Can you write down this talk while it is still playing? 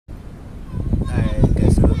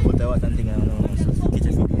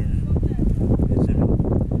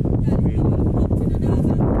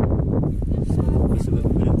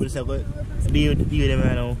I'm going to deal with them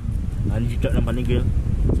right now. And you drop them on the grill.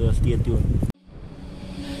 So stay tuned.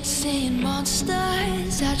 Seeing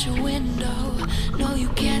monsters out your window. No, you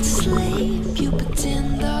can't sleep, you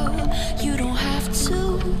pretend though. You don't have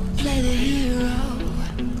to play the hero.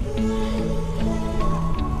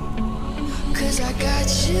 Cause I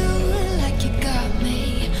got you like you got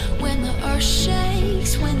me. When the earth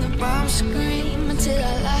shakes, when the bombs scream, until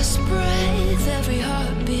our last breath, every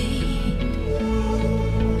heartbeat.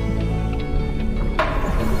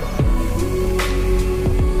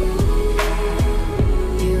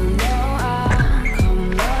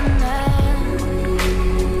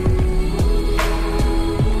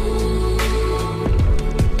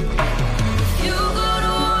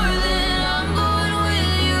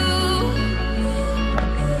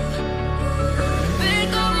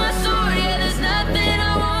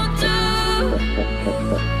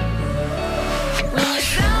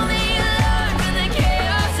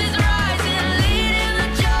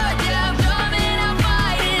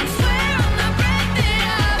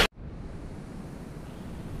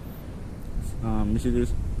 This is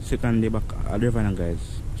the second day back at the river,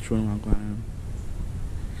 guys. Showing one corner.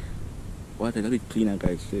 Water is a bit cleaner,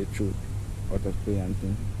 guys. Say the truth. Out of play and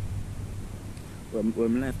thing. Well,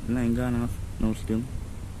 I'm lying gone off now still.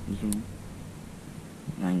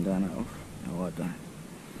 Lying gone off. The water.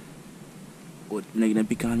 But I'm going to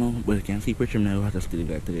pick on now. But you can see pressure in the water still,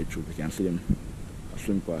 guys. Tell you the truth. You can see them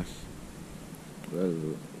swim past. Well,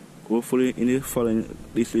 hopefully in the following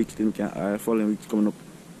this week, still can following week coming up.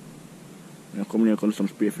 I'm coming here to do some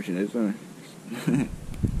spearfishing, isn't it?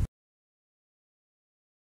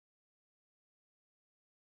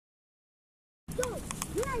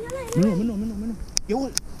 No.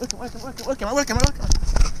 Yo, welcome.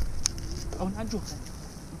 Oh, not joke.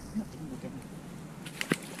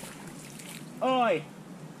 Oi!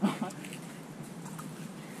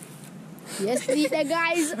 Yes, see there,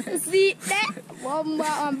 guys. See there.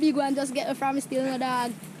 One big one just get from still no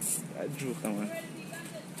dog. That joke, man.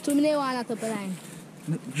 2 minutes one at the line.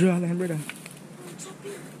 Draw line, brother.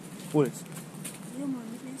 Hold it. Yeah, man,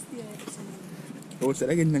 outside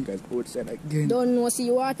again, guys. Outside again. Don't know see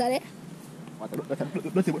water there. Water,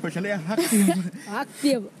 let's see what pressure there. Active.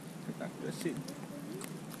 Active. Let's see.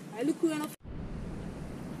 I look you enough.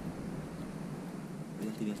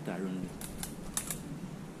 Let's see them start running.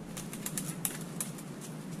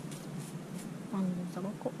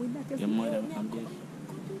 Yeah, more than this.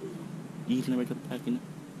 He's never got back in.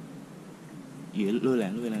 Yeah, low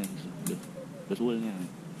line. Just hold it.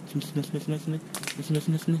 Listen.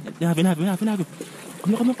 Have.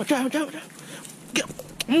 Come on. Try.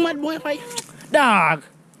 Mad boy, fight. Dog.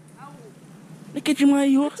 Look at you, my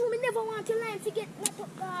you. Me never want your line to get knocked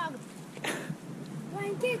up, dog.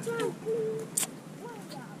 Line take one.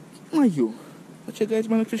 My you. Watch your guys,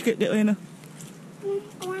 man. Let's just get that way now.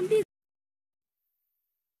 I want this.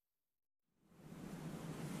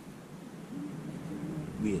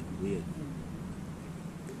 Weird.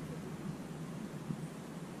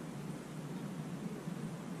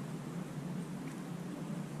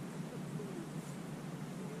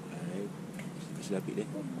 Alright, kasi lapit deh.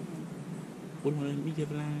 Pun malah bijak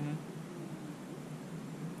pelan.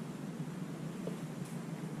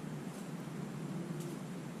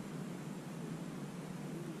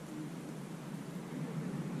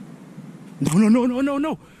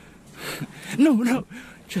 No.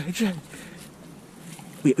 Try.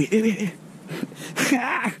 Wait.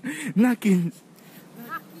 Knocking.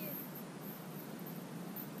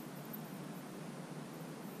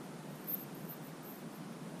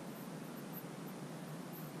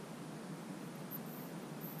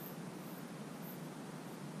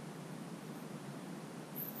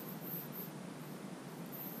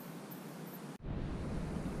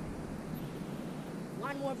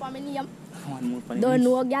 One more for me. Don't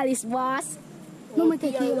know girl is boss. No, me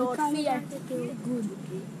take you out fear. Good.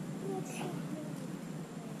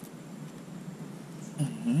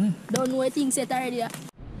 Don't know things set already.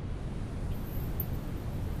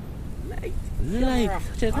 Light.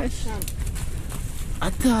 Check this.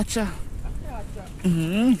 Attacha.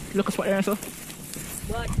 Look at what so.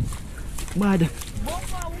 Bad.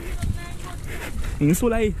 Ini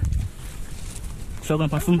sulai. So I'm going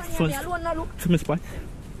to swim spot.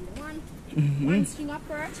 One string of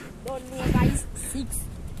perch. Don't know guys. 6.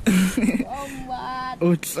 Oh man.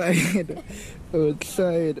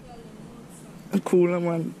 Outside. Cool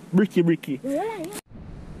man. Bricky. Yeah.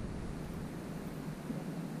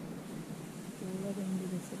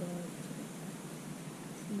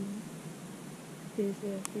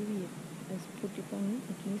 Let's put it on.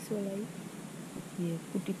 Okay, so like, yeah,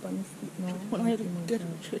 put it on stick now.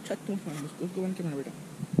 Let's go on camera.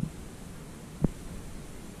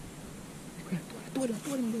 What are you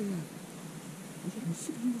doing?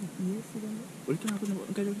 Well, you can't put them on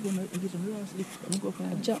and get some real sleep. I'm going to go for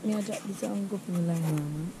it. Drop this and go for the line,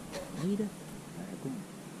 man. Are you there? Alright, go on.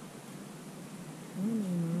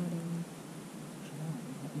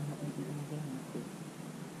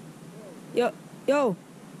 Yo.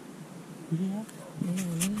 Yeah?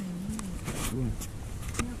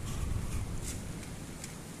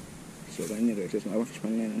 So, I need to just my fish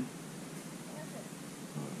pan now.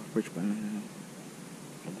 Fish pan now.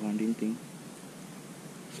 I'm going to thing.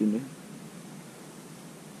 See me?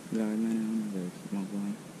 Yeah, man, guys.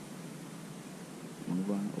 I'm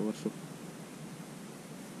going also.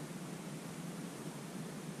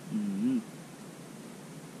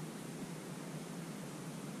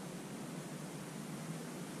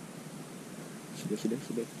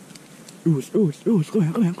 Sudah. Urus, come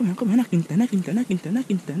here,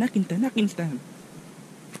 nakin stand.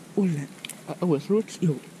 Oh, I was roots,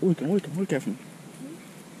 yo, we can careful.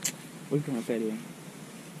 We can apply there.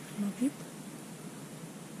 Makit?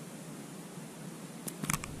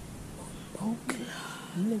 Okay.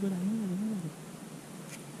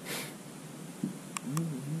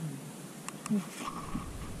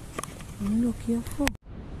 Look careful.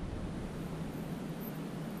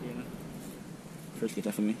 First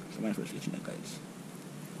sketch for me. So my first sketch now, guys.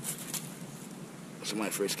 So my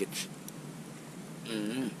first sketch.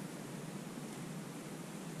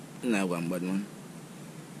 Nah, one bad one.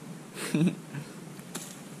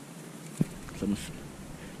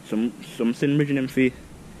 some send bridging them for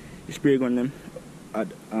spray gun them at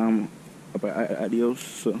the house.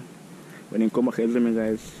 So when they come back, help them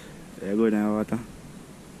guys. They go down water.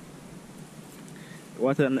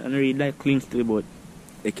 Water and really like clean still, but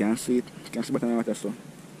they can't see it. You can't see bottom of the water, so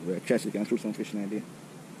we try to can shoot some fish in there.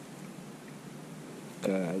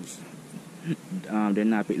 Cause they're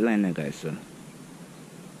not pit line there, guys. So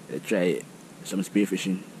they try some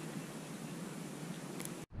spearfishing.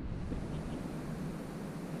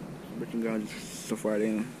 Breaking ground so far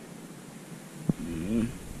there.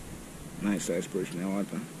 Nice size perch in the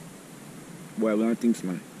water. Boy, we don't think,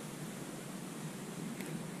 man.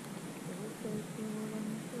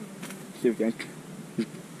 See if we can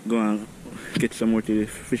go and get some more till the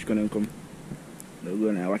fish can come. They'll go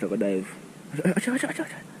and water go dive. Watch.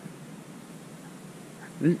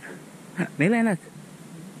 Nail that.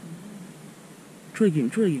 Throw him.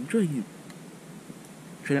 Try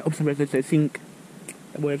to up some breath, let's say sink.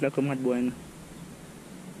 That boy is like a mad boy.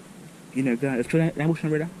 You know, let's try that bush,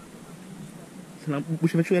 brother. So now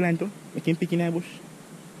bush of a tree line too. Make him pick in that bush.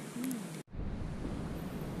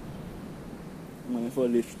 I'm gonna follow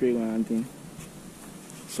this spray one and thing.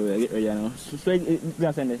 So I get ready now. So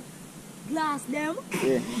glass in there. Glass them?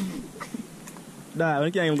 Yeah. Nah, I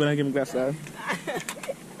can't even gonna give him glass now.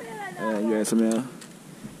 Yeah, so me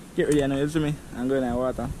get ready now, you see me? I'm going in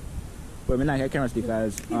water. But I'm not get camera stick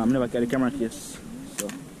because I never carry the camera case. So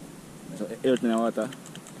out in the water.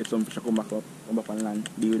 Get some fish come back on land,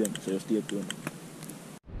 deal with them, so you stay tuned.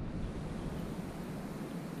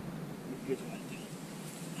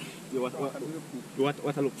 What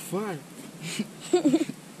I look far?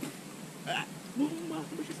 What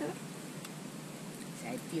you say? I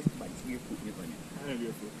taste but it's beer food,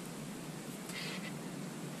 beer food.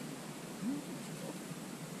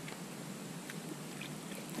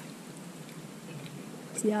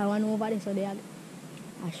 See, I want over there, so they are.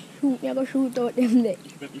 I go shoot out them there.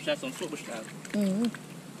 You shot some super stuff. See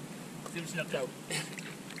if it's out.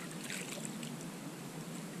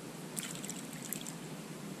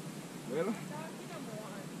 Well,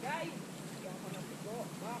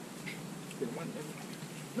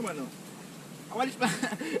 no man, no. I want this back.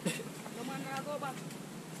 No man, I go back.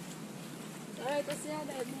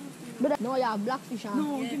 But no, you have blackfish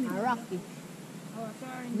and rocky.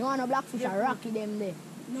 No blackfish and rocky them there.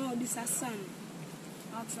 No, this is sun.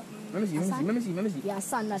 Let me see. Yeah,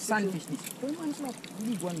 sun that's Sunfish this. Don't want to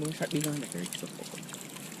big one, don't shot big one.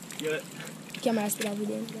 Yeah. Camera still have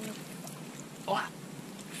video. Oh.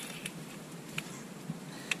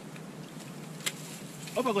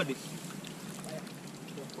 Up I got this.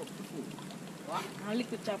 I lick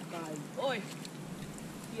the chop guys. Oi.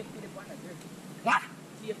 See if the one there. What?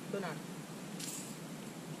 See if done.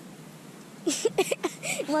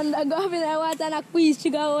 Man, I go up in the water and I quiz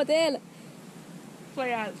sugar hotel.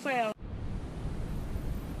 Fire.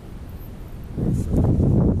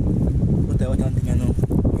 What I'm thinking now?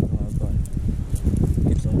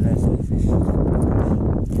 Get some nice fish.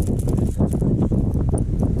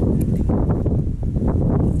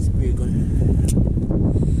 Spray gun.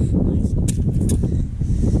 Nice.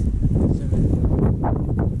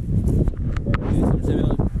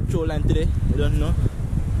 Some throw line today. I don't know.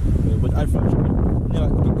 But I'll find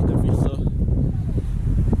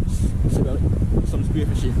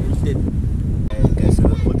fishing instead. Okay, so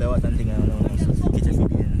what I want and thing I don't know, so catch a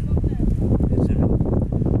feed in.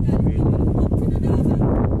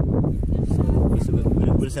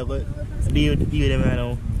 We'll say go deal them right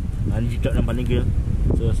now and you drop them on the grill.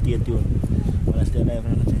 So stay tuned. Wanna stay alive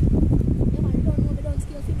and everything. Yeah man, don't know, don't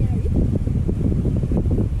scale for me already.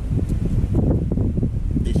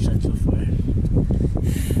 This shot so far.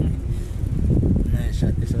 Nice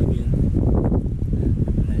shot this again.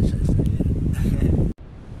 Nice shot this again.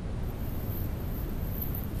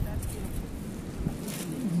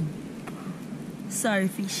 Sorry,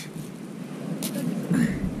 fish.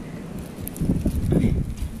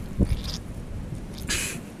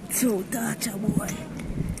 So touch a boy.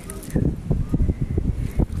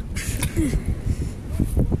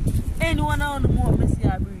 Anyone on the more messy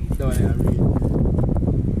I breathe. Don't I breathe.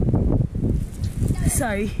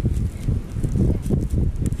 Sorry.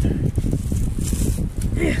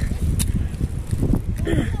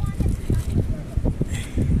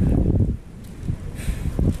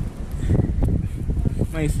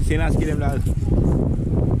 Nice, say not kill them lads.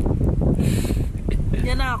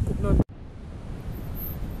 You're not cook none.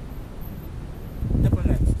 Step on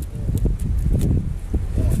that.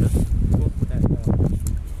 Come on, just go put that down.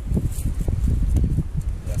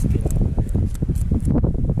 Just kill them.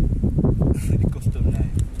 The custom knife.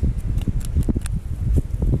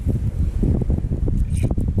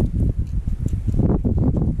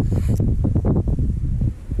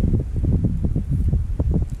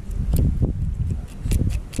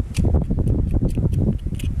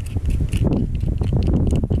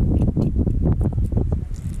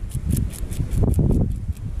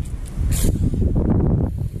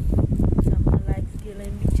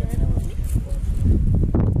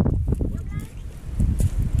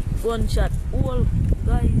 Gunshot, all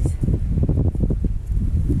guys.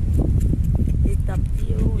 It's up to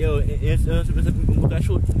you. Yo, yes, we can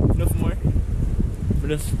shoot enough more. We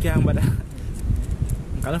just can't bother.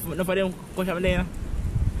 Enough of them push up there.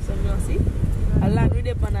 So you see, I land with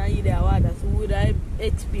them and I eat their water, so would I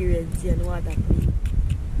experience and water play.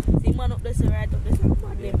 See man up there, so right up there, so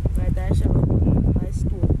man them right there, shower by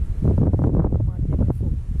stone. Man them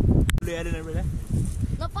before. Play there, brother.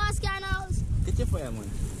 No fast can house. Get your fire, man.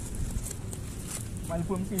 Man,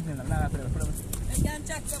 put him season, nah, put him. I can't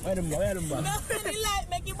check them. Where them go? No, really like,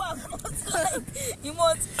 make you back. You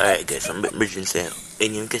must. Alright guys, I'm Bridging saying,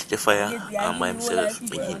 Indian catch the fire and by himself,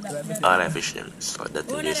 making all I fish them. So that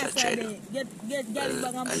the days I tried.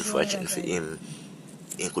 Unfortunately for him,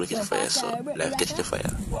 he couldn't catch the fire, so life catch the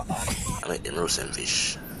fire. I make them roast and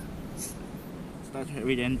fish. Start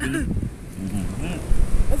with anything.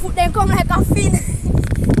 The foot then come like a fin.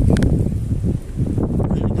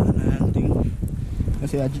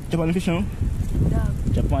 Let's say Japan fish now.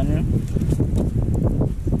 Japan, yeah.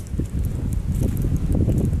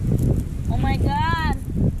 Oh my god.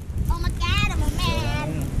 Oh my god, I'm a man.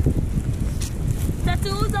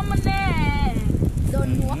 Tattoos on my neck.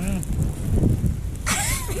 Don't know.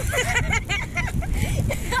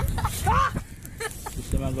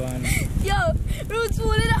 System are gone. Yo, roots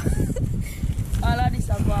full it up. All of this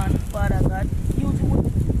are gone, Father God. You do it.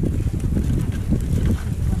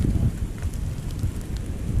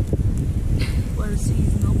 Well,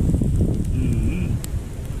 season up.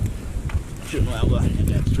 Shoot no, I'm going to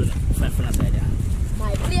get shoot from the side there.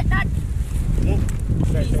 My plate that. Move.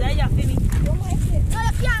 Is that your Fimi? Don't my plate. No,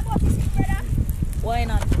 you can't box it, brother. Why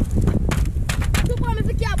not? You come if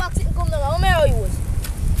you can't box it and come down. How many you use?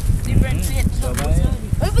 Different plate. So,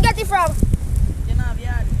 Where you forget it from? You know,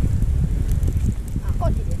 yard.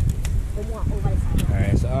 Cut it then. Don't want over the side.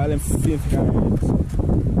 alright, so all them fish are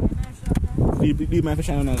do my fish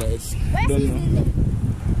on now, guys. Where's Don't his know. in there?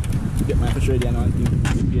 Get my fish ready and all thing.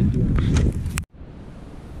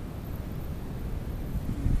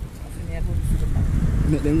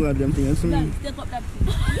 Make them go at them things. Step up that thing.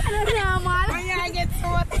 You're not normal. When you get so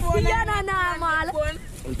much fun. You're not normal.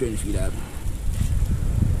 I'm trying to feed that.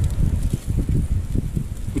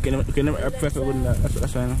 You can never prep it with that.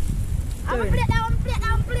 That's why. I'm gonna plate that,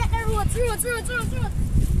 the roots.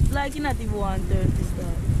 Like you not even want 30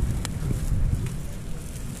 stars.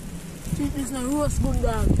 This is a roast good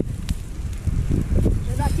dog.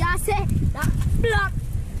 That you say, that black.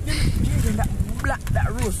 That black, that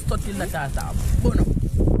roast stuck in the tartar. Bono.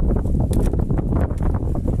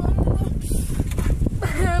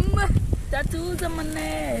 Tattoos on my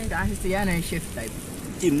neck. That's the other chef type.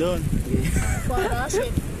 Team down. Father,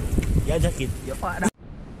 shit. Your jacket, your father.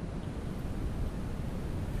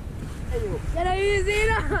 You're not easy,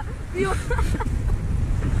 no. You.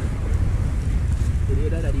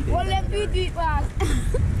 One leg tweet, pass.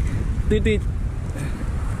 Tweet.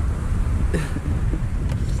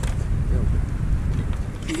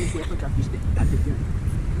 Just wait for the fish there. I'll take you.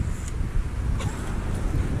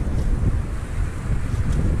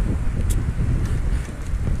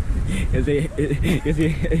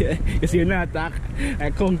 You see, an attack. I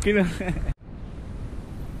come kill.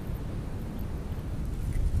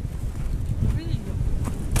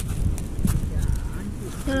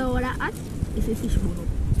 You know what that is? It's a fish bone.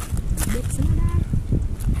 That's not that.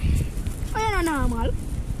 Oh, you're not normal.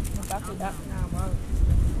 Back to that normal.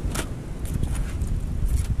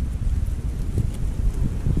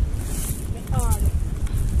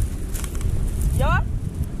 Yo?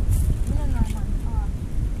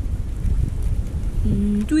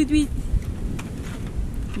 Tweet. Eat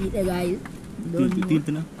the guys. Tilt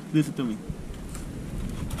na. Listen to me.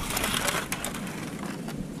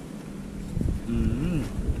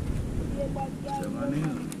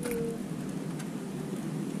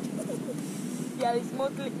 Yeah, it's more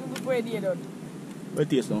click me before you did it. What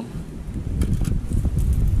taste now?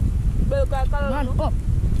 But I Man, up.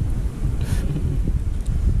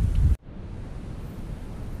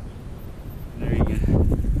 There you go.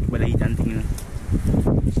 But I eat and thing, you know.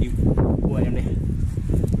 See, who I am there?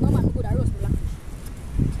 No man, good at roast black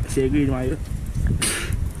fish. Say green, man.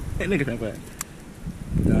 Look at that.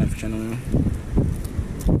 Nah, fish on.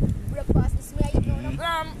 Breakfast is me I eat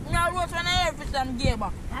now. now roast when I hear fish and game.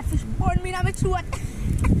 That fish burn me in my throat.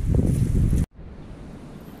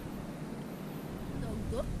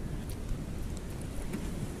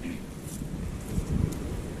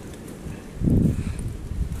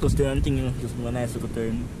 Just turn thing, you know. Just a nice little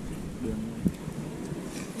turn.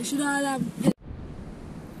 You should all have.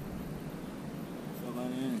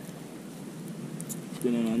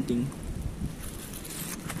 Spin on thing.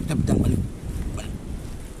 Tap man.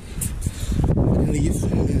 Leave.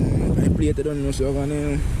 I plate it on so I'm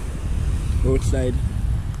gonna outside.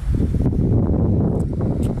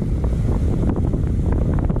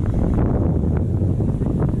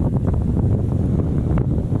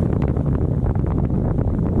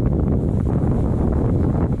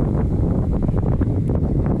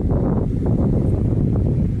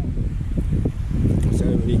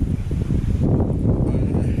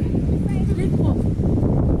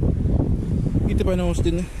 Now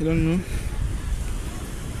still, I don't know.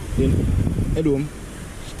 Then head home.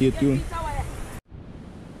 Stay tuned.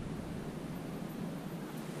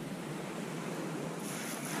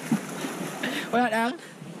 What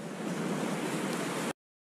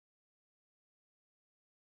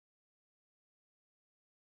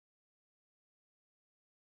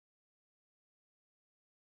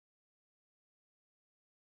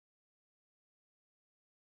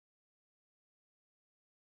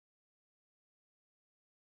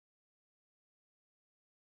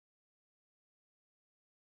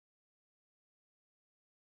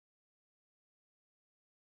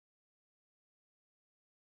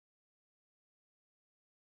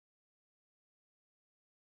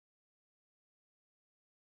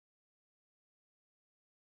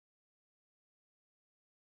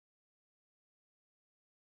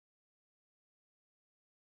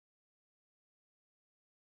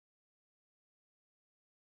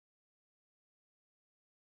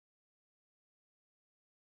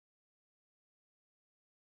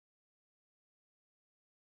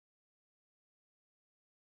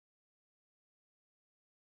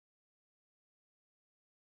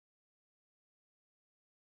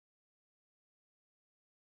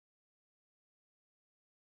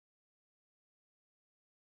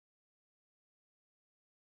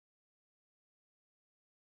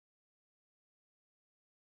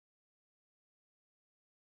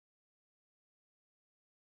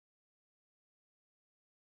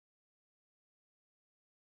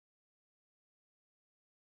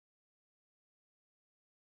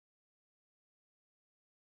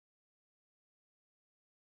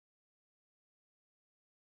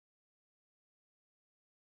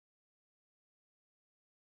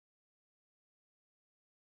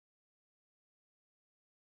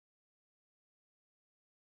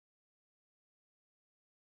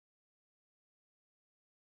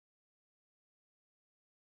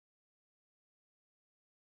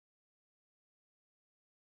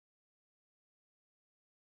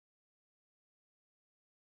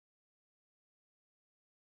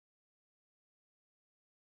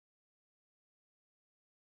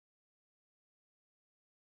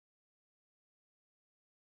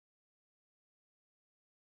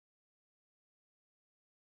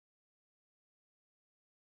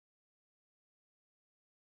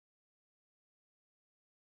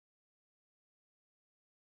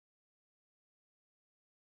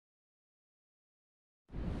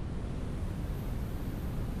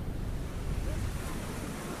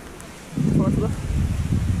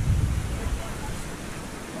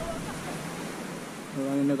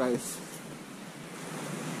you know, guys.